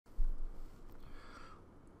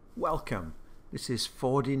Welcome. This is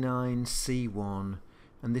 49C1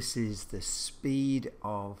 and this is the speed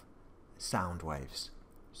of sound waves.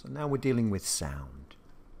 So now we're dealing with sound.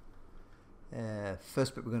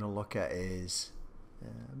 First bit we're going to look at is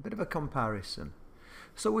a bit of a comparison.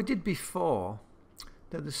 So we did before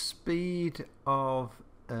that the speed of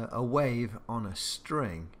a wave on a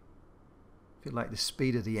string, if you like the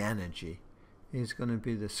speed of the energy, is going to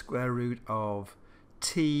be the square root of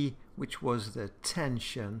T, which was the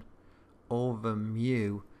tension, over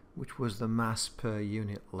mu, which was the mass per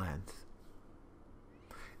unit length.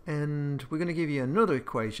 And we're going to give you another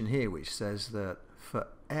equation here which says that for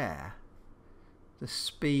air, the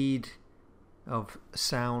speed of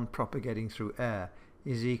sound propagating through air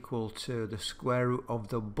is equal to the square root of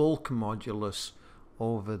the bulk modulus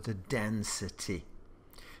over the density.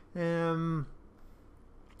 Let's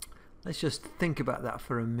just think about that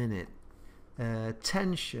for a minute.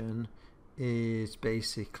 Tension is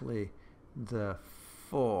basically the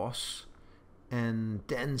force, and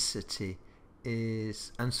density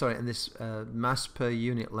is, and this mass per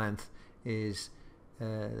unit length is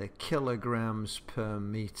the kilograms per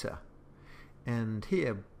meter. And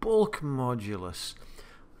here, bulk modulus.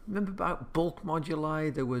 Remember about bulk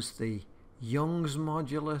moduli? There was the Young's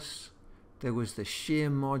modulus, there was the shear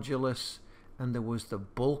modulus, and there was the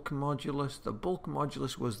bulk modulus. The bulk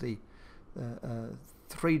modulus was the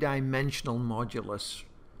three-dimensional modulus.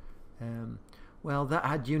 Well, that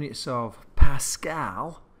had units of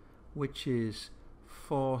Pascal, which is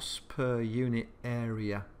force per unit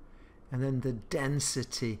area, and then the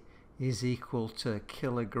density is equal to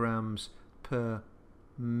kilograms per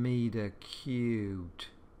meter cubed.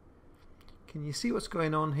 Can you see what's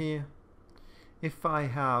going on here? If I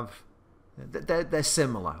have, they're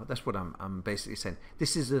similar. That's what I'm basically saying.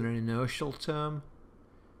 This is an inertial term.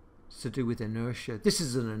 It's to do with inertia. This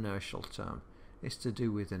is an inertial term. It's to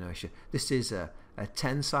do with inertia. This is a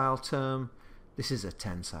tensile term. This is a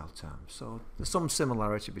tensile term. So there's some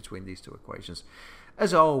similarity between these two equations.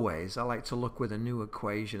 As always, I like to look with a new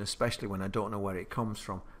equation, especially when I don't know where it comes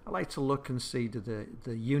from. I like to look and see do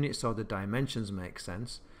the units or the dimensions make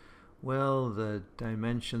sense. Well, the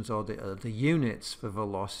dimensions or the units for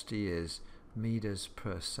velocity is meters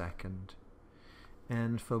per second.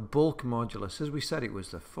 And for bulk modulus, as we said, it was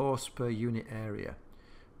the force per unit area,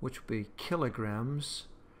 which would be kilograms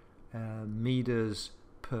meters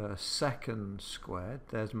per second squared.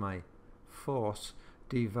 There's my force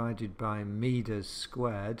divided by meters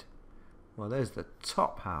squared. Well, there's the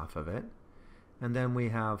top half of it. And then we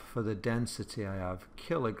have, for the density, I have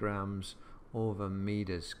kilograms over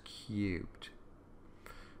meters cubed.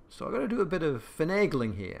 So I've got to do a bit of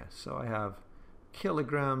finagling here. So I have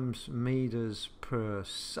kilograms meters per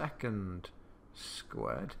second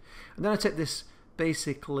squared. And then I take this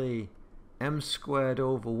basically m squared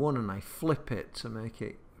over 1 and I flip it to make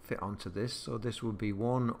it fit onto this. So this would be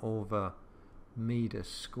 1 over meters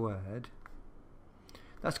squared.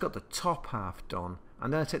 That's got the top half done.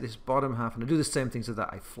 And then I take this bottom half and I do the same thing so that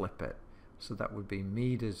I flip it. So that would be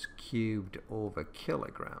meters cubed over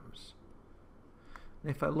kilograms. And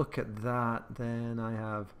if I look at that, then I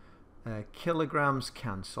have kilograms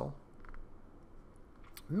cancel,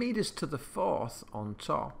 meters to the fourth on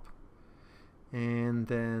top, and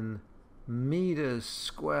then meters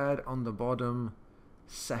squared on the bottom,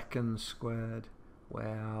 seconds squared.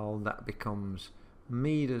 Well, that becomes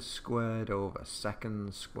meters squared over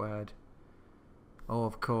seconds squared. Oh,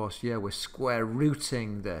 of course, yeah, we're square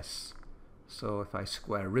rooting this. So if I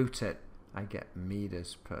square root it, I get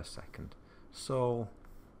meters per second. So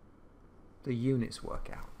the units work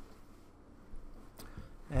out.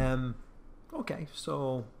 Okay,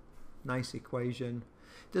 so nice equation.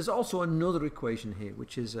 There's also another equation here,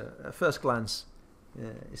 which is at first glance,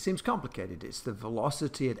 it seems complicated. It's the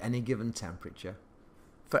velocity at any given temperature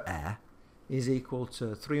for air is equal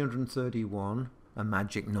to 331, a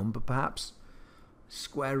magic number perhaps,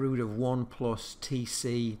 square root of 1 plus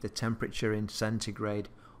Tc, the temperature in centigrade,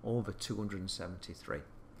 over 273.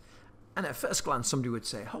 And at first glance somebody would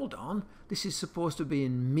say, hold on, this is supposed to be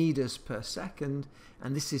in meters per second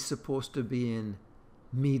and this is supposed to be in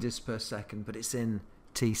meters per second, but it's in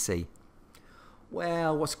Tc.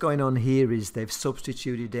 Well, what's going on here is they've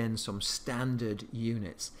substituted in some standard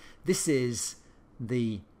units. This is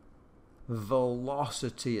the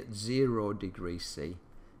velocity at 0 degrees C,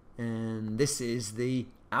 and this is the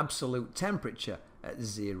absolute temperature at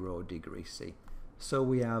 0 degrees C. So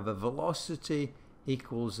we have a velocity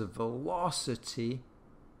equals a velocity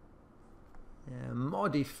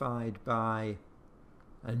modified by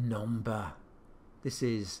a number. This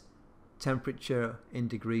is temperature in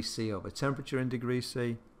degrees C over temperature in degrees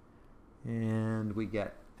C, and we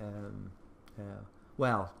get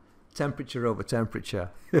well, temperature over temperature.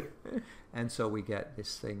 And so we get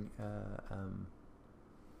this thing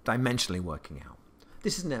dimensionally working out.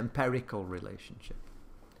 This is an empirical relationship.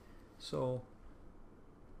 So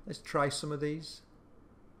let's try some of these.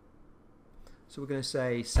 So we're going to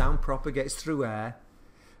say sound propagates through air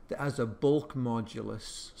that has a bulk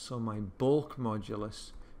modulus. So my bulk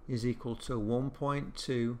modulus is equal to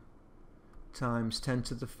 1.2 times 10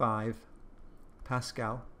 to the 5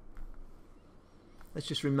 Pascal. Let's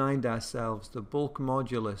just remind ourselves the bulk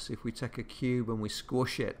modulus, if we take a cube and we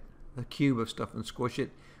squish it, a cube of stuff and squish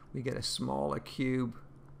it, we get a smaller cube.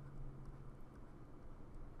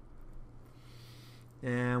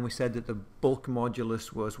 And we said that the bulk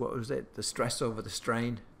modulus was, what was it? The stress over the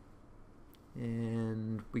strain.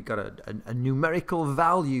 And we got a numerical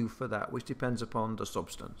value for that, which depends upon the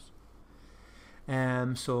substance.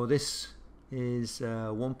 So this is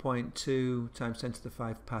 1.2 times 10 to the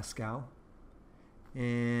 5 Pascal.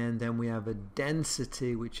 And then we have a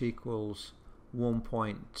density which equals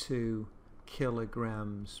 1.2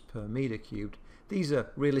 kilograms per meter cubed. These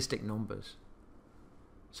are realistic numbers.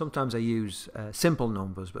 Sometimes I use simple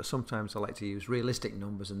numbers, but sometimes I like to use realistic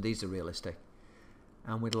numbers, and these are realistic.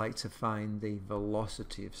 And we'd like to find the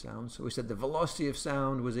velocity of sound. So we said the velocity of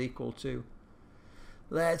sound was equal to,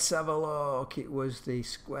 let's have a look, it was the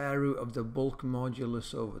square root of the bulk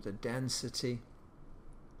modulus over the density.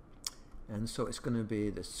 And so it's going to be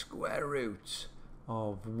the square root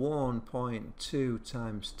of 1.2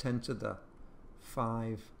 times 10 to the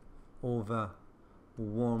 5 over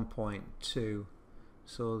 1.2.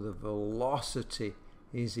 So the velocity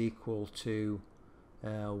is equal to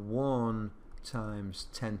 1 times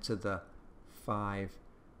 10 to the 5.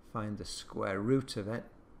 Find the square root of it.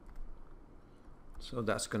 So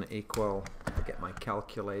that's going to equal, I'll get my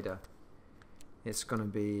calculator, it's going to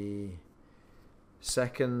be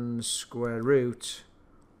second square root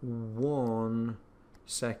 1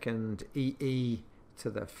 second e to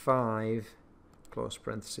the 5, close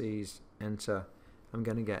parentheses, enter. I'm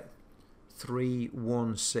going to get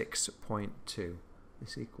 316.2.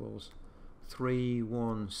 This equals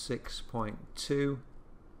 316.2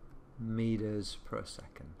 meters per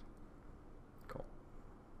second. Cool.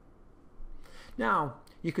 Now,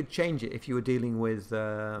 you could change it if you were dealing with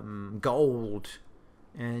gold,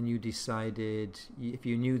 and you decided, if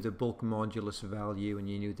you knew the bulk modulus value and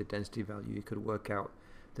you knew the density value, you could work out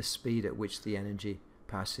the speed at which the energy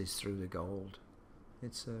passes through the gold.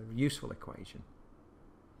 It's a useful equation.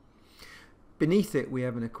 Beneath it, we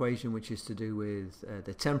have an equation which is to do with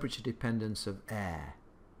the temperature dependence of air,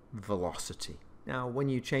 velocity. Now, when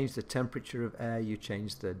you change the temperature of air, you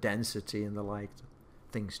change the density and the like,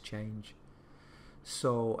 things change.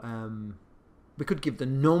 So we could give the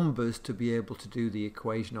numbers to be able to do the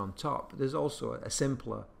equation on top. There's also a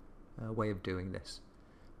simpler way of doing this,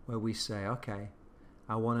 where we say, okay,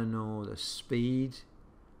 I want to know the speed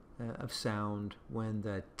of sound when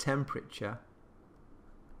the temperature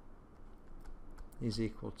is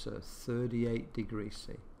equal to 38 degrees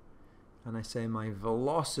C. And I say my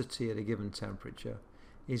velocity at a given temperature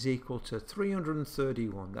is equal to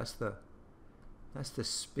 331. That's the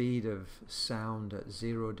speed of sound at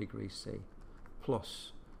 0 degrees C,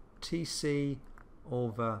 plus Tc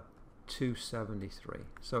over 273.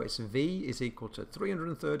 So it's V is equal to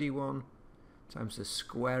 331 times the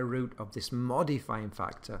square root of this modifying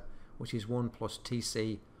factor, which is 1 plus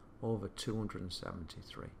Tc over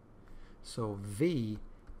 273. So V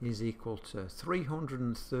is equal to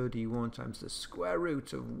 331 times the square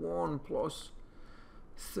root of 1 plus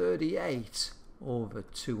 38 over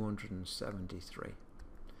 273.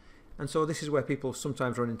 And so this is where people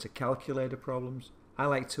sometimes run into calculator problems. I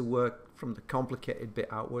like to work from the complicated bit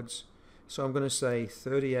outwards. So I'm going to say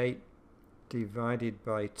 38 divided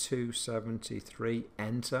by 273,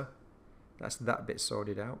 enter. That's that bit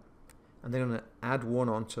sorted out. And then I'm going to add 1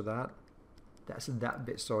 onto that. That's that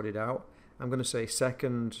bit sorted out. I'm going to say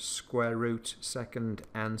second square root, second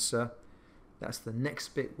answer. That's the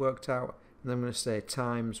next bit worked out. And then I'm going to say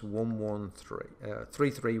times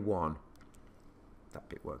 331. That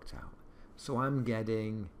bit worked out. So I'm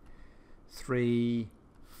getting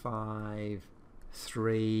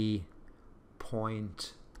 353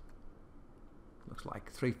 point, looks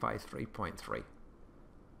like 353.3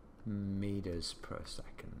 meters per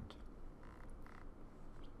second.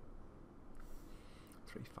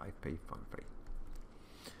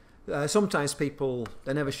 353.3. Sometimes people,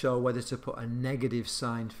 they never show whether to put a negative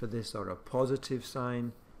sign for this or a positive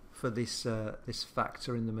sign for this this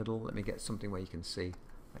factor in the middle. Let me get something where you can see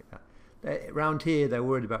like that. Around here they're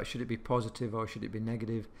worried about should it be positive or should it be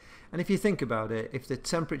negative. And if you think about it, if the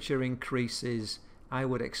temperature increases I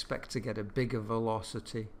would expect to get a bigger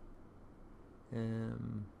velocity.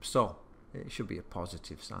 So it should be a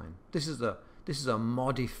positive sign. This is a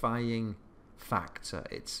modifying factor.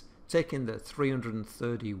 It's taking the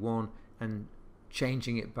 331 and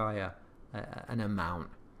changing it by an amount.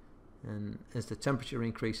 And as the temperature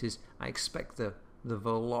increases, I expect the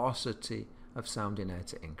velocity of sound in air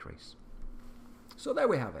to increase. So there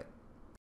we have it.